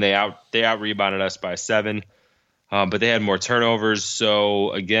 and they out rebounded us by 7. But they had more turnovers.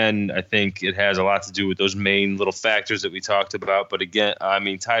 So, again, I think it has a lot to do with those main little factors that we talked about. But, again, I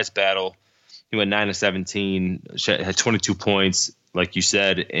mean, Tyus Battle, he went 9 of 17, had 22 points, like you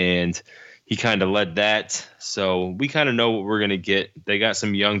said, and he kind of led that. So we kind of know what we're going to get. They got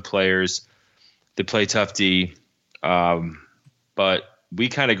some young players. They play tough D. But we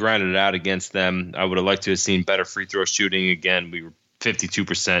kind of grinded it out against them. I would have liked to have seen better free throw shooting. Again, we were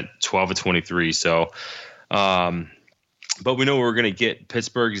 52%, 12 of 23. So, but we know what we're going to get.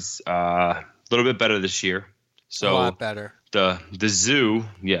 Pittsburgh's a little bit better this year. So a lot better. The zoo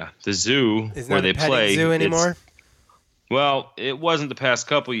where they play. Zoo anymore? Well, it wasn't the past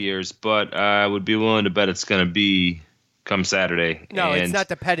couple years, but I would be willing to bet it's going to be come Saturday. No, it's not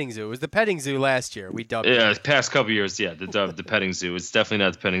the petting zoo. It was the petting zoo last year. We dubbed it. Yeah, the past couple years, the petting zoo. It's definitely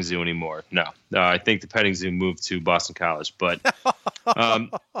not the petting zoo anymore. No, I think the petting zoo moved to Boston College. But,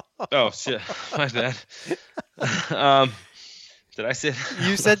 oh, shit, my bad. Did I say that?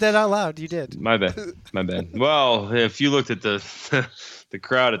 You said that out loud. You did. My bad. Well, if you looked at the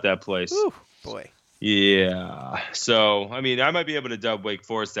crowd at that place. Ooh, boy. Yeah. So, I mean, I might be able to dub Wake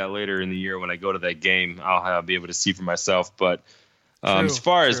Forest that later in the year when I go to that game. I'll be able to see for myself. But as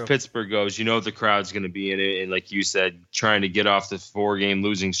far as Pittsburgh goes, you know the crowd's going to be in it. And like you said, trying to get off the 4-game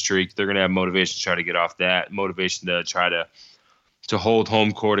losing streak, they're going to have motivation to try to get off that, motivation to try to hold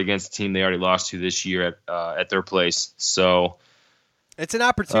home court against the team they already lost to this year at their place. So it's an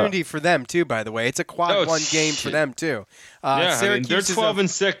opportunity for them too, by the way. It's a quad 1 game for them too. Yeah, Syracuse, they're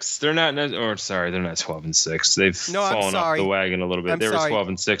 12-6. They're not. They're not 12-6. They've fallen off the wagon a little bit. They were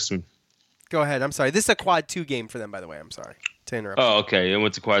 12-6. Go ahead. I'm sorry. This is a quad 2 game for them, by the way. I'm sorry to interrupt. Oh, okay. It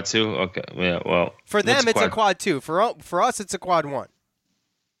went to quad 2? Okay. Yeah, well. For them, it's a quad 2. For us, it's a quad 1.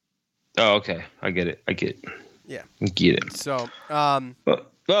 Oh, okay. I get it. Yeah. I get it. So,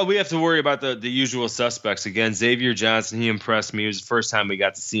 well, we have to worry about the usual suspects again. Xavier Johnson, he impressed me. It was the first time we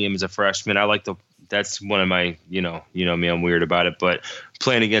got to see him as a freshman. That's one of my, you know me, I'm weird about it, but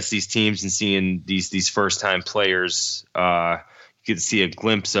playing against these teams and seeing these first time players, you get to see a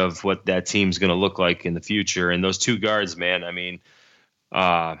glimpse of what that team's going to look like in the future. And those two guards, man, I mean,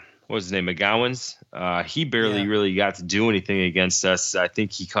 what was his name? McGowan's. He barely really got to do anything against us. I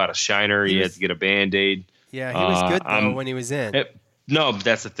think he caught a shiner. He had to get a Band-Aid. Yeah, he was good though when he was in. No, but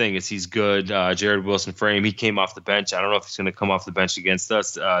that's the thing is he's good. Jared Wilson-Frame, he came off the bench. I don't know if he's going to come off the bench against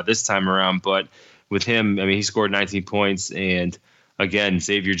us this time around, but with him, I mean, he scored 19 points. And again,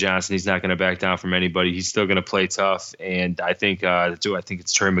 Xavier Johnson, he's not going to back down from anybody. He's still going to play tough. And I think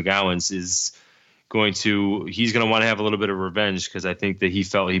it's Trey McGowan's he's going to want to have a little bit of revenge because I think that he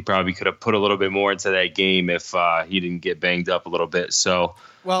felt he probably could have put a little bit more into that game if he didn't get banged up a little bit. So,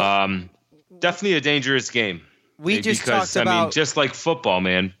 definitely a dangerous game. Just like football,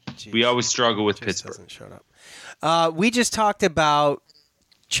 man, we always struggle with Pittsburgh. Doesn't shut up. We just talked about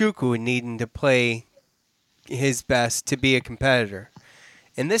Chukwu needing to play his best to be a competitor.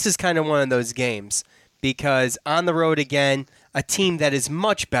 And this is kind of one of those games because on the road again, a team that is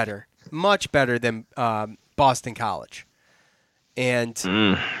much better than Boston College. And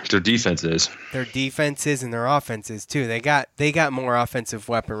their defense is. Their defenses and their offenses too. They got more offensive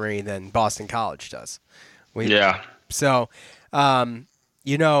weaponry than Boston College does. So,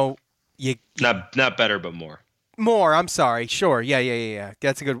 you not better, but more. More. I'm sorry. Sure. Yeah.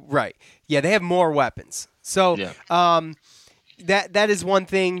 That's a good right. Yeah, they have more weapons. So, that is one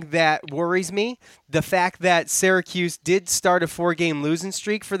thing that worries me. The fact that Syracuse did start a 4-game losing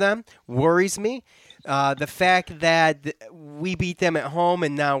streak for them worries me. The fact that we beat them at home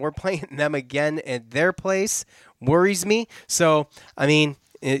and now we're playing them again at their place worries me. So, I mean,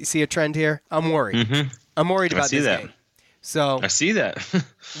 see a trend here? I'm worried. Mm-hmm. I'm worried about this game. So I see that.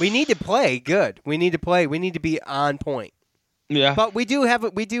 we need to play good. We need to play. We need to be on point. Yeah. But we do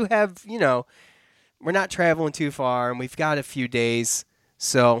have, we're not traveling too far and we've got a few days.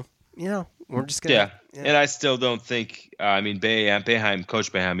 So, we're just going to. Yeah. And I still don't think, Boeheim,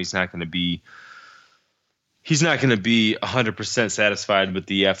 Coach Boeheim, he's not going to be 100% satisfied with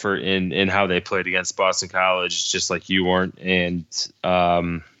the effort in how they played against Boston College, just like you weren't. And,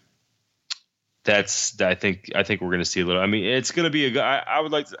 I think we're going to see a little. I mean, it's going to be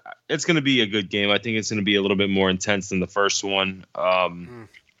it's going to be a good game. I think it's going to be a little bit more intense than the first one,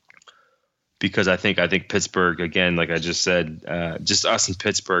 because I think Pittsburgh again, like I just said, just us and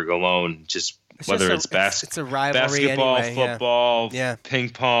Pittsburgh alone, it's a rivalry basketball, anyway, football, ping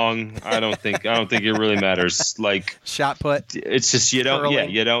pong. I don't think it really matters. Like shot put. It's just you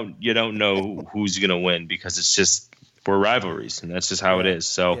don't know who's going to win because it's just we're rivalries and that's just how it is.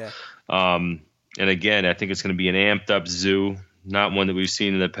 So. And again, I think it's going to be an amped-up zoo, not one that we've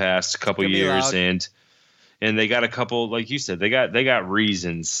seen in the past couple years. And they got a couple, like you said, they got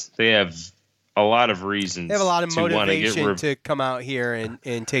reasons. They have a lot of reasons. They have a lot of motivation to come out here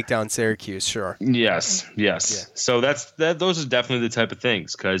and take down Syracuse. Sure. Yes. Yeah. So those are definitely the type of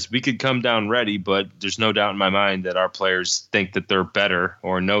things because we could come down ready, but there's no doubt in my mind that our players think that they're better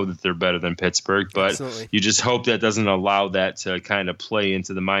or know that they're better than Pittsburgh. But You just hope that doesn't allow that to kind of play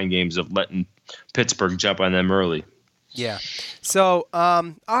into the mind games of letting Pittsburgh jump on them early. Yeah. So,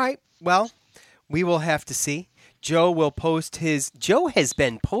 all right. Well, we will have to see. Joe has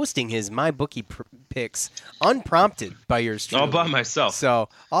been posting his MyBookie picks unprompted by yours truly. All by myself. So,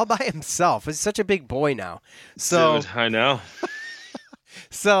 all by himself. He's such a big boy now. So dude, I know.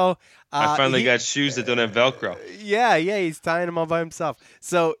 So, I finally got shoes that don't have Velcro. Yeah, he's tying them all by himself.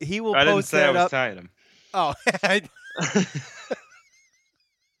 So, he will I post didn't say that I was up. tying them. Oh.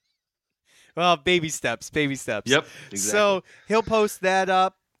 Well, baby steps. Yep, exactly. So, he'll post that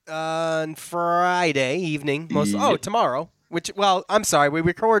up on Friday evening. Tomorrow. I'm sorry, we're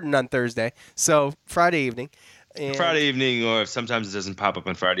recording on Thursday, so Friday evening. And Friday evening, or sometimes it doesn't pop up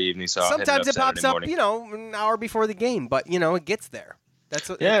on Friday evening. So sometimes it pops up, morning. an hour before the game, but it gets there.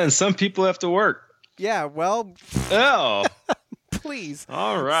 And some people have to work. Yeah, well. Oh. Please.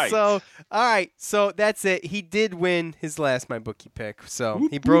 All right. So that's it. He did win his last MyBookie pick. So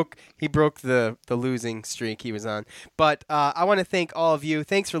he broke the losing streak he was on. But I want to thank all of you.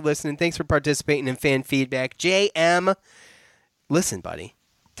 Thanks for listening. Thanks for participating in fan feedback. JM, listen, buddy.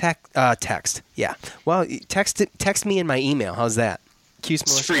 Text. Yeah. Well, text me in my email. How's that? Cuse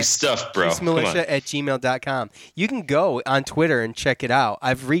It's free stuff, bro. CuseMilitia@gmail.com. You can go on Twitter and check it out.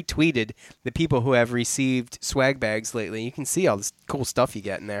 I've retweeted the people who have received swag bags lately. You can see all this cool stuff you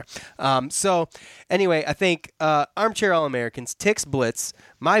get in there. So anyway, I think Armchair All-Americans, Tix Blitz,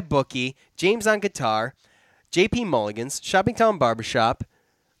 My Bookie, James on Guitar, JP Mulligan's, Shoppingtown Barbershop,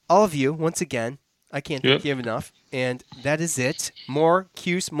 all of you, once again, I can't thank you enough. And that is it. More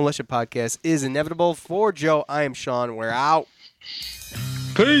Cuse Militia Podcast is inevitable. For Joe, I am Sean. We're out.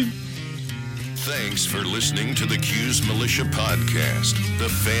 Peace. Thanks for listening to the Cuse Militia Podcast, the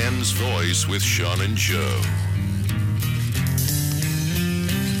fan's voice with Sean and Joe.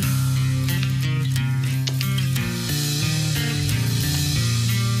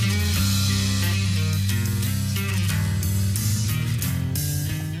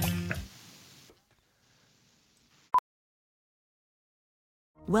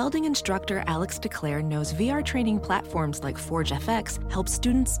 Welding instructor Alex DeClaire knows VR training platforms like Forge FX help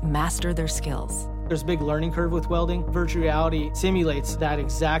students master their skills. There's a big learning curve with welding. Virtual reality simulates that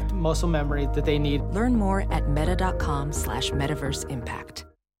exact muscle memory that they need. Learn more at meta.com/metaverseimpact.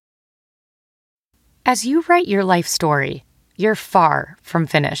 As you write your life story, you're far from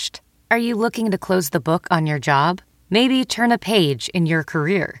finished. Are you looking to close the book on your job? Maybe turn a page in your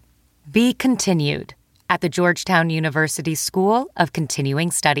career? Be continued at the Georgetown University School of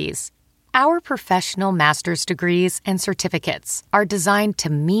Continuing Studies. Our professional master's degrees and certificates are designed to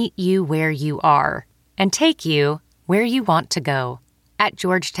meet you where you are and take you where you want to go. At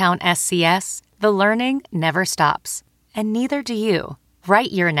Georgetown SCS, the learning never stops, and neither do you.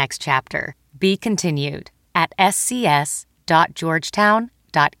 Write your next chapter. Be continued at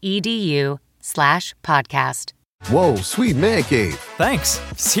scs.georgetown.edu/podcast. Whoa, sweet man cave. Thanks.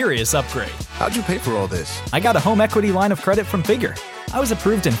 Serious upgrade. How'd you pay for all this? I got a home equity line of credit from Figure. I was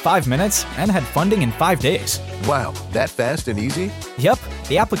approved in 5 minutes and had funding in 5 days. Wow, that fast and easy? Yep.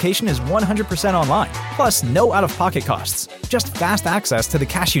 The application is 100% online, plus no out-of-pocket costs. Just fast access to the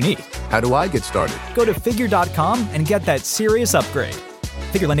cash you need. How do I get started? Go to Figure.com and get that serious upgrade.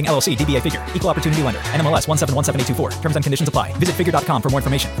 Figure Lending LLC, DBA Figure, Equal Opportunity Lender, NMLS 1717824. Terms and conditions apply. Visit Figure.com for more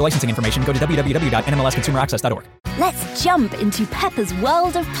information. For licensing information, go to www.nmlsconsumeraccess.org. Let's jump into Peppa's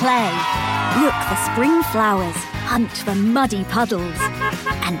world of play. Look for spring flowers, hunt for muddy puddles,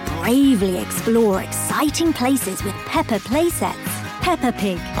 and bravely explore exciting places with Peppa playsets. Peppa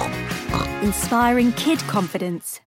Pig, inspiring kid confidence.